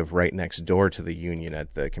all live right next door to the Union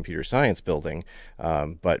at the Computer Science Building,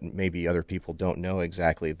 but maybe other people don't know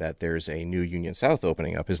exactly that there's a new Union South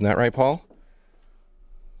opening up. Isn't that right, Paul?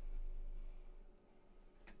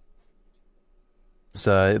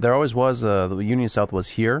 There always was, the Union South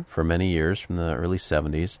was here for many years, from the early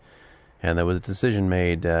 70s, and there was a decision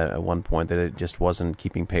made at one point that it just wasn't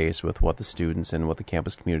keeping pace with what the students and what the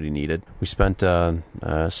campus community needed. We spent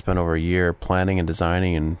over a year planning and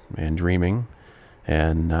designing and dreaming,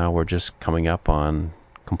 and now we're just coming up on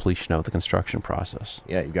completion of the construction process.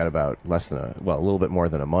 Yeah, you've got about a little bit more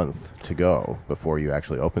than a month to go before you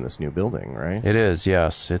actually open this new building, right? It is,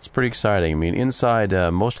 yes. It's pretty exciting. I mean, inside,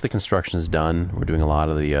 most of the construction is done. We're doing a lot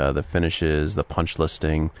of the finishes, the punch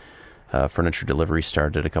listing. Furniture delivery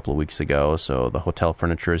started a couple of weeks ago, so the hotel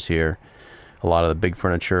furniture is here. A lot of the big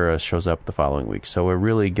furniture shows up the following week. So we're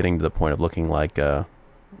really getting to the point of looking like a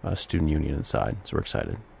student union inside, so we're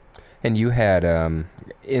excited. And you had,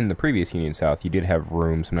 in the previous Union South, you did have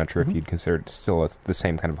rooms. I'm not sure if you'd consider it still the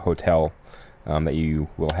same kind of hotel that you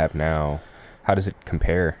will have now. How does it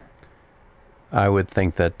compare? I would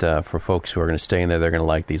think that for folks who are going to stay in there, they're going to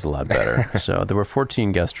like these a lot better. So there were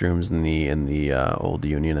 14 guest rooms in the old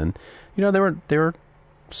Union, and they were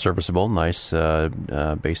serviceable, nice,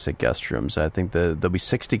 basic guest rooms. I think there'll be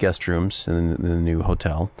 60 guest rooms in the new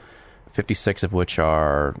hotel. 56 of which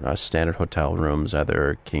are standard hotel rooms,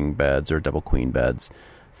 either king beds or double queen beds.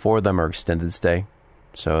 4 of them are extended stay,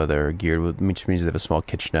 so they're geared with, which means they have a small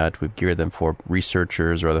kitchenette. We've geared them for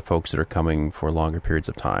researchers or other folks that are coming for longer periods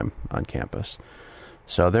of time on campus.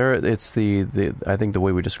 So it's I think the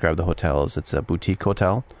way we describe the hotel is it's a boutique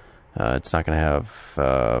hotel. It's not going to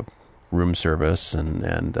have room service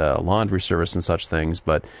and laundry service and such things,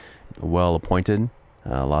 but well appointed.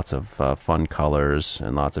 Lots of fun colors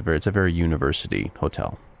and it's a very university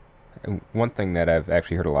hotel. One thing that I've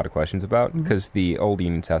actually heard a lot of questions about, because the old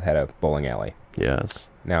Union South had a bowling alley. Yes.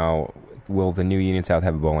 Now, will the new Union South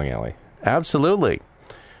have a bowling alley? Absolutely.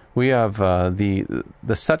 We have the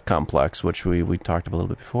set complex, which we talked about a little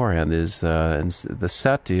bit beforehand. And the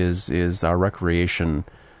set is our recreation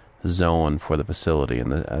zone for the facility,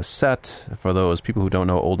 and the set, for those people who don't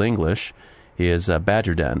know Old English, is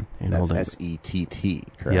Badger Den. That's S-E-T-T,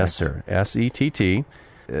 correct? Yes, sir. S-E-T-T.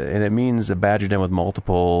 And it means a Badger Den with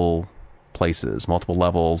multiple places, multiple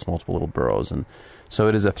levels, multiple little burrows. And so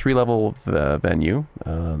it is a 3-level venue.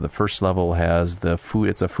 The first level has the food.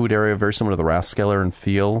 It's a food area very similar to the Rathskeller in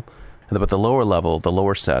feel. But the lower level, the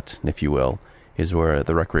lower set, if you will, is where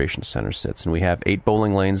the recreation center sits. And we have 8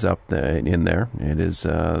 bowling lanes up in there. It is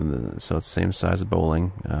so it's the same size as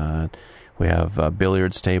bowling. We have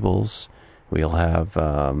billiards tables. We'll have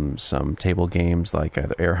some table games like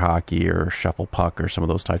either air hockey or shuffle puck or some of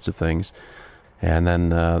those types of things. And then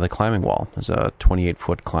the climbing wall. There's a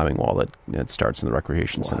 28-foot climbing wall that starts in the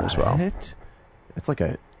recreation center as well. It's like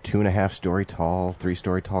a 2.5-story tall,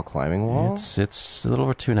 3-story tall climbing wall? It's a little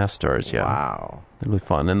over 2.5 stories, yeah. Wow. It'll be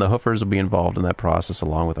fun. And the Hoofers will be involved in that process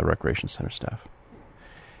along with our recreation center staff.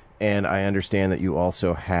 And I understand that you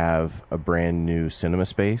also have a brand new cinema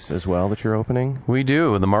space as well that you're opening? We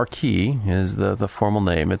do. The Marquee is the formal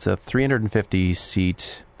name. It's a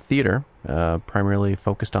 350-seat theater, primarily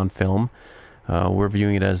focused on film. We're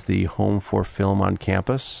viewing it as the home for film on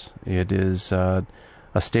campus. It is a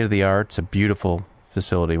state-of-the-art. It's a beautiful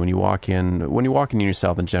facility. When you walk in Union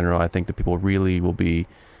South in general, I think that people really will be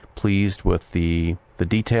pleased with the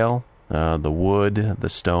detail. The wood, the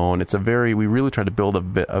stone. We really try to build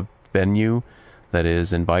a venue that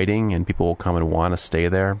is inviting, and people will come and want to stay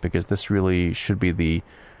there, because this really should be the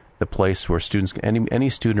place where students, any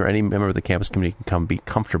student or any member of the campus community can come be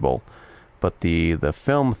comfortable. But the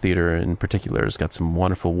film theater in particular has got some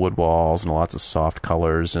wonderful wood walls and lots of soft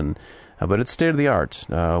colors, but it's state of the art.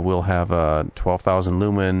 We'll have a 12,000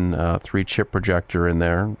 lumen 3-chip projector in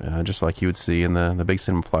there, just like you would see in the big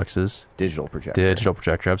cinemaplexes. Digital projector. Digital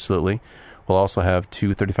projector, absolutely. We'll also have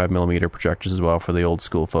 2 35mm projectors as well for the old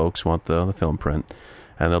school folks who want the film print.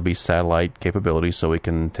 and there'll be satellite capability, so we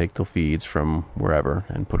can take the feeds from wherever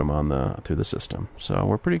and put them on through the system. So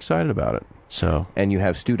we're pretty excited about it. So, and you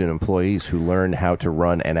have student employees who learn how to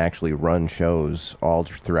run and actually run shows all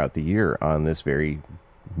throughout the year on this very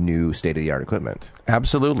new state-of-the-art equipment.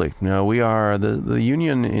 Absolutely. No, we are the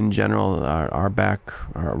union in general.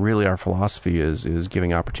 Our philosophy is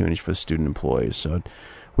giving opportunities for student employees. So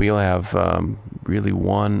we'll have really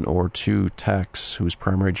one or two techs whose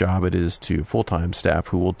primary job it is to full-time staff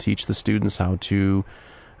who will teach the students how to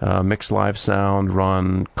mix live sound,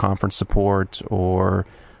 run conference support, or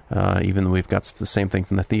even we've got the same thing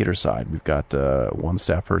from the theater side. We've got one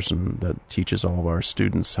staff person that teaches all of our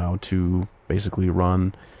students how to basically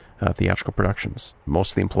run theatrical productions.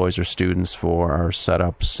 Most of the employees are students for our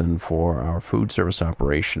setups and for our food service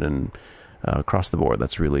operation, and across the board,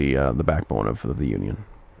 that's really the backbone of the union.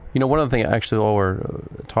 You know, one of the things, actually, while we're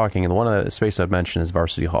talking, and one of the space I'd mentioned is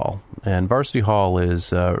Varsity Hall. And Varsity Hall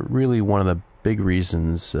is really one of the big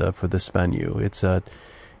reasons for this venue. It's a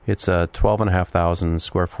 12,500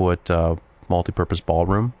 square foot multi-purpose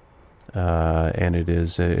ballroom. And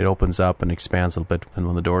it opens up and expands a little bit. And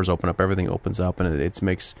when the doors open up, everything opens up, and it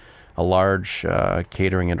makes a large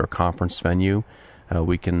catering and/or conference venue.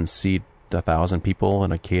 We can seat 1,000 people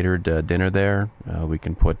in a catered dinner there. We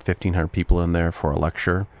can put 1,500 people in there for a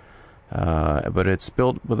lecture. But it's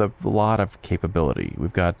built with a lot of capability.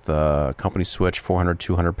 We've got the company switch 400,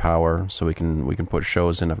 200 power, so we can put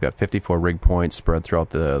shows in. I've got 54 rig points spread throughout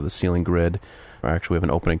the ceiling grid. Actually, we have an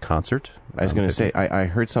opening concert. I was going to say, I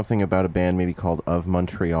heard something about a band maybe called Of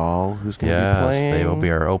Montreal who's going to be playing. Yes, they will be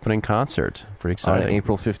our opening concert. Pretty exciting. On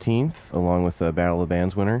April 15th, along with the Battle of the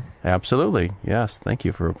Bands winner. Absolutely. Yes, thank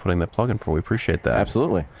you for putting that plug in for. We appreciate that.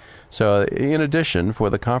 Absolutely. So, in addition, for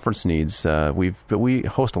the conference needs, we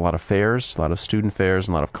host a lot of fairs, a lot of student fairs,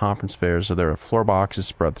 and a lot of conference fairs. So there are floor boxes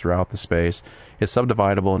spread throughout the space. It's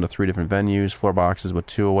subdividable into 3 different venues. Floor boxes with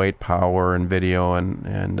 208 power and video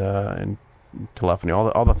and telephony,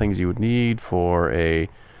 all the things you would need for a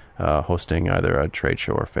hosting either a trade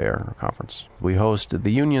show or fair or conference. We host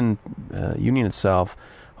the union itself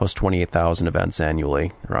hosts 28,000 events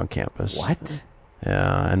annually around campus. What?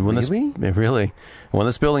 Yeah, and when when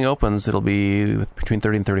this building opens, it'll be between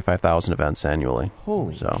 30 and 35,000 events annually.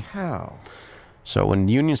 Holy cow! So when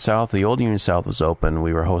Union South, the old Union South was open,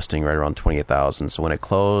 we were hosting right around 28,000. So when it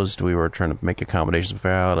closed, we were trying to make accommodations for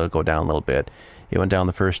how to go down a little bit. It went down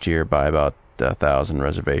the first year by about 1,000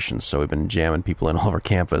 reservations. So we've been jamming people in all over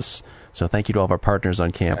campus. So thank you to all of our partners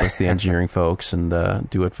on campus, the engineering folks and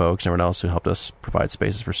Do It folks, and everyone else who helped us provide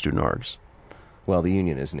spaces for student orgs. Well, the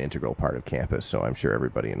union is an integral part of campus, so I'm sure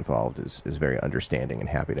everybody involved is very understanding and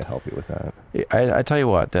happy to help you with that. I tell you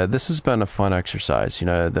what, this has been a fun exercise. You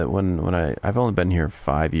know, that when I've only been here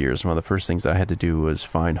 5 years, one of the first things that I had to do was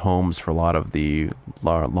find homes for a lot of the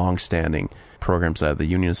long-standing programs that the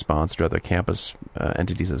union has sponsored, other campus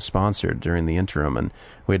entities have sponsored during the interim, and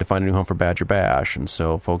we had to find a new home for Badger Bash, and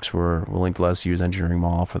so folks were willing to let us use Engineering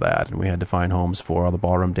Mall for that, and we had to find homes for all the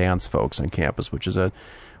ballroom dance folks on campus, which is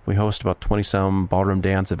we host about 20-some ballroom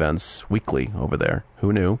dance events weekly over there.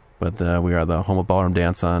 Who knew? But we are the home of ballroom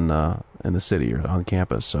dance in the city or on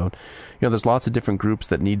campus. So, you know, there's lots of different groups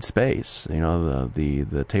that need space. You know,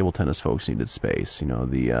 the table tennis folks needed space. You know,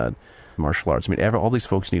 the martial arts. I mean, all these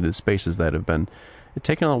folks needed spaces that have been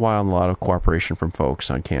taken a while and a lot of cooperation from folks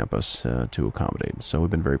on campus to accommodate. So we've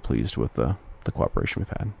been very pleased with the cooperation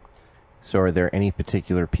we've had. So are there any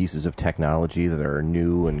particular pieces of technology that are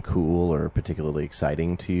new and cool or particularly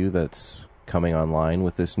exciting to you that's coming online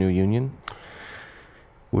with this new union?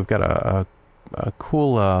 We've got a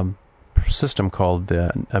cool system called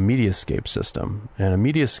a Mediascape system. And a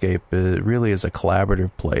Mediascape really is a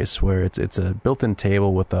collaborative place where it's a built-in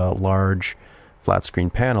table with a large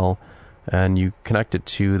flat-screen panel, and you connect it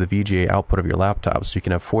to the VGA output of your laptop. So you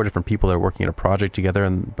can have 4 different people that are working on a project together,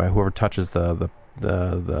 and by whoever touches the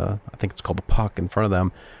I think it's called the puck in front of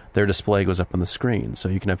them, their display goes up on the screen. So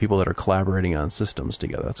you can have people that are collaborating on systems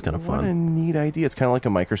together. That's kind of fun. What a neat idea. It's kind of like a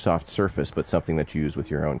Microsoft Surface, but something that you use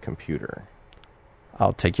with your own computer.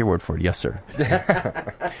 I'll take your word for it. Yes, sir.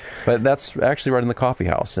 But that's actually right in the coffee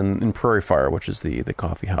house in Prairie Fire, which is the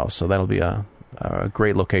coffee house. So that'll be a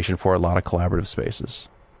great location for a lot of collaborative spaces.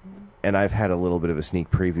 And I've had a little bit of a sneak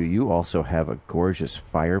preview. You also have a gorgeous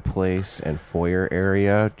fireplace and foyer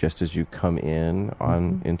area just as you come in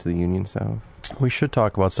into the Union South. We should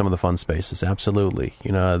talk about some of the fun spaces. Absolutely.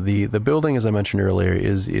 You know, the building, as I mentioned earlier,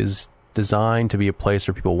 is designed to be a place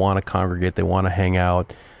where people want to congregate. They want to hang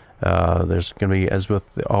out. There's going to be, as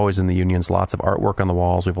with always in the unions, lots of artwork on the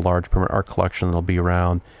walls. We have a large permanent art collection that'll be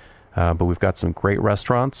around. But we've got some great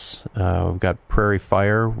restaurants. We've got Prairie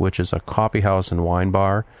Fire, which is a coffee house and wine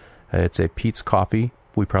bar. It's a Pete's Coffee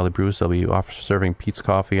we probably brew, so they'll be serving Pete's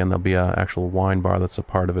Coffee, and there'll be an actual wine bar that's a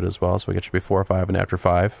part of it as well. So we get you before 5 and after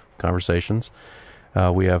 5 conversations.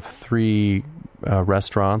 We have 3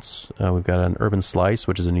 restaurants. We've got an Urban Slice,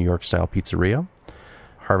 which is a New York-style pizzeria.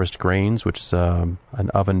 Harvest Grains, which is an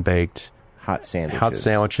oven-baked hot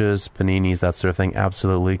sandwiches, paninis, that sort of thing.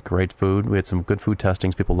 Absolutely great food. We had some good food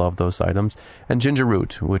testings. People love those items. And Ginger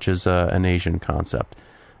Root, which is an Asian concept.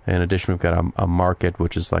 In addition, we've got a market,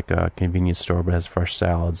 which is like a convenience store, but has fresh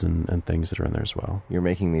salads and things that are in there as well. You're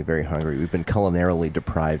making me very hungry. We've been culinarily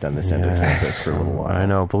deprived on this end of campus for a little while. I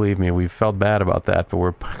know, believe me, we felt bad about that, but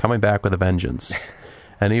we're coming back with a vengeance.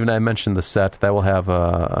 And even I mentioned the set, that will have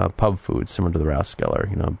pub food similar to the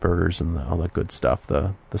Rathskeller, burgers and all that good stuff,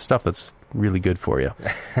 the stuff that's really good for you.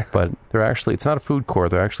 But it's not a food court,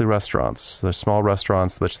 they're actually restaurants. They're small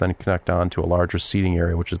restaurants which then connect on to a larger seating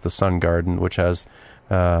area, which is the Sun Garden, which has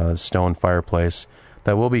stone fireplace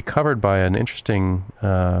that will be covered by an interesting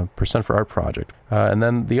Percent for Art project. And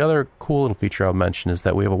then the other cool little feature I'll mention is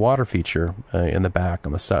that we have a water feature in the back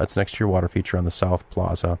on the south. It's an exterior water feature on the South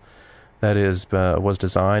Plaza that was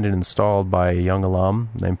designed and installed by a young alum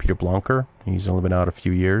named Peter Blunker. He's only been out a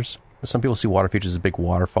few years. Some people see water features as big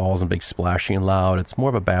waterfalls and big splashing and loud. It's more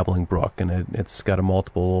of a babbling brook, and it's got a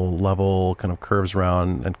multiple level kind of curves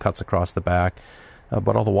around and cuts across the back.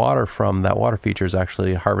 But all the water from that water feature is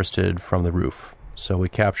actually harvested from the roof. So we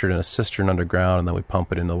capture it in a cistern underground, and then we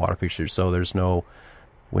pump it into the water feature. So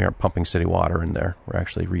we aren't pumping city water in there. We're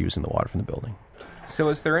actually reusing the water from the building. So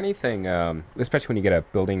is there anything, especially when you get a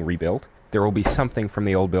building rebuilt, there will be something from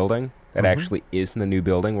the old building that actually is in the new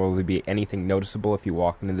building? Will there be anything noticeable if you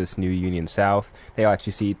walk into this new Union South? They'll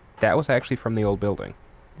actually see that was actually from the old building.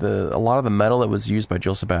 A lot of the metal that was used by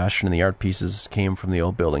Jill Sebastian and the art pieces came from the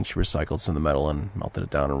old building. She recycled some of the metal and melted it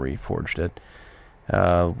down and reforged it.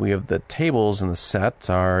 We have the tables in the set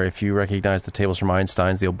if you recognize the tables from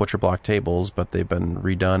Einstein's, the old butcher block tables, but they've been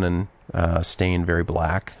redone and stained very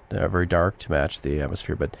black, very dark to match the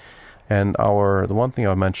atmosphere. The one thing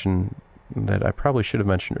I'll mention that I probably should have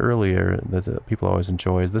mentioned earlier that people always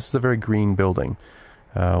enjoy is this is a very green building.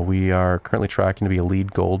 We are currently tracking to be a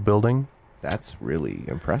LEED Gold building. That's really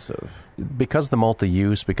impressive. Because of the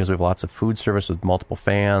multi-use, because we have lots of food service with multiple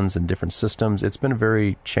fans and different systems, it's been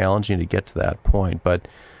very challenging to get to that point. But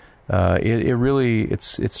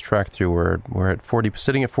it's tracked through. We're at 40,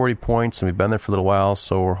 sitting at 40 points, and we've been there for a little while.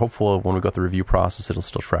 So we're hopeful when we go through the review process, it'll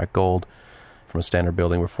still track gold. From a standard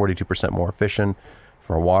building, we're 42% more efficient.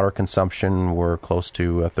 For our water consumption, we're close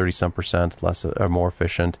to 30-some% less more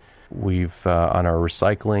efficient. We've on our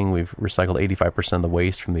recycling, we've recycled 85% of the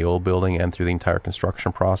waste from the old building and through the entire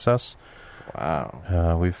construction process.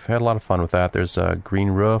 Wow. We've had a lot of fun with that. There's a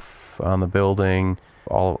green roof on the building.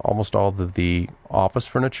 Almost all of the office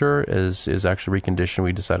furniture is actually reconditioned.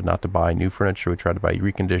 We decided not to buy new furniture. We tried to buy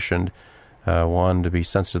reconditioned. One, to be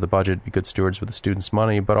sensitive to the budget, be good stewards with the students'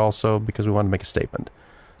 money, but also because we wanted to make a statement.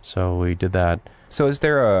 So we did that. So is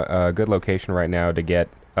there a good location right now to get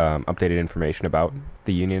updated information about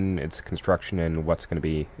the Union, its construction, and what's going to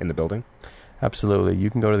be in the building? Absolutely. You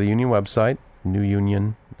can go to the Union website,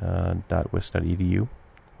 newunion.wisc.edu,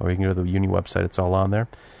 or you can go to the Union website. It's all on there.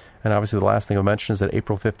 And obviously the last thing I'll mention is that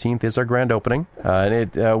April 15th is our grand opening.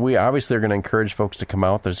 We obviously are going to encourage folks to come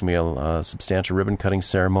out. There's going to be a substantial ribbon-cutting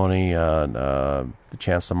ceremony.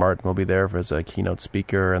 Chancellor Martin will be there as a keynote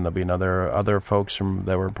speaker, and there'll be other folks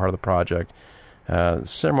that were part of the project.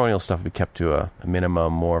 Ceremonial stuff will be kept to a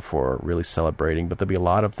minimum, more for really celebrating, but there'll be a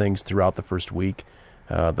lot of things throughout the first week.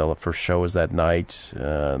 The first show is that night.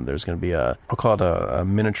 There's going to be I'll call it a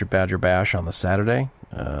miniature Badger Bash on the Saturday.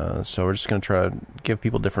 So we're just going to try to give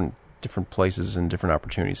people different places and different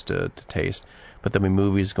opportunities to taste. But there'll be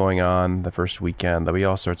movies going on the first weekend. There'll be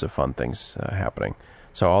all sorts of fun things happening.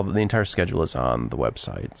 So the entire schedule is on the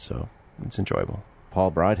website, so it's enjoyable.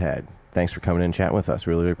 Paul Broadhead, thanks for coming in and chatting with us.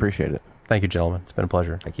 Really appreciate it. Thank you, gentlemen. It's been a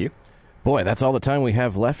pleasure. Thank you. Boy, that's all the time we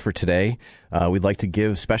have left for today. We'd like to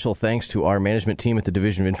give special thanks to our management team at the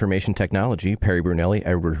Division of Information Technology, Perry Brunelli,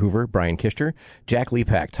 Edward Hoover, Brian Kister, Jack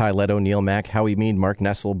Lepak, Ty Leto, Neil Mack, Howie Mead, Mark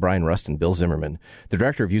Nessel, Brian Rust, and Bill Zimmerman. The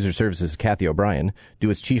Director of User Services is Kathy O'Brien.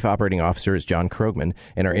 DoIT's Chief Operating Officer is John Krogman,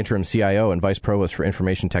 and our Interim CIO and Vice Provost for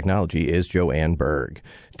Information Technology is Joanne Berg.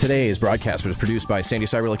 Today's broadcast was produced by Sandy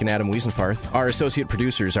Cyberlick and Adam Wiesenfarth. Our associate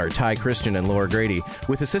producers are Ty Christian and Laura Grady,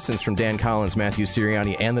 with assistance from Dan Collins, Matthew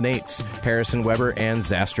Sirianni, and the Nates, Harrison Weber, and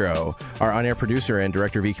Zastro. Our on-air producer and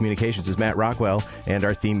Director of E-Communications is Matt Rockwell, and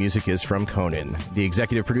our theme music is from Conan. The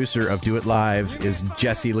executive producer of Do It Live is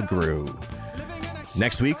Jesse LeGroux.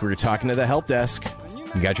 Next week, we're talking to the help desk.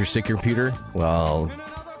 You got your sick computer? Well,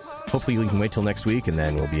 hopefully you can wait till next week, and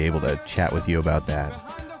then we'll be able to chat with you about that.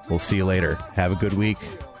 We'll see you later. Have a good week.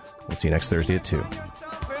 We'll see you next Thursday at 2. In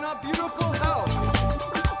a beautiful house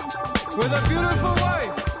with a beautiful wife.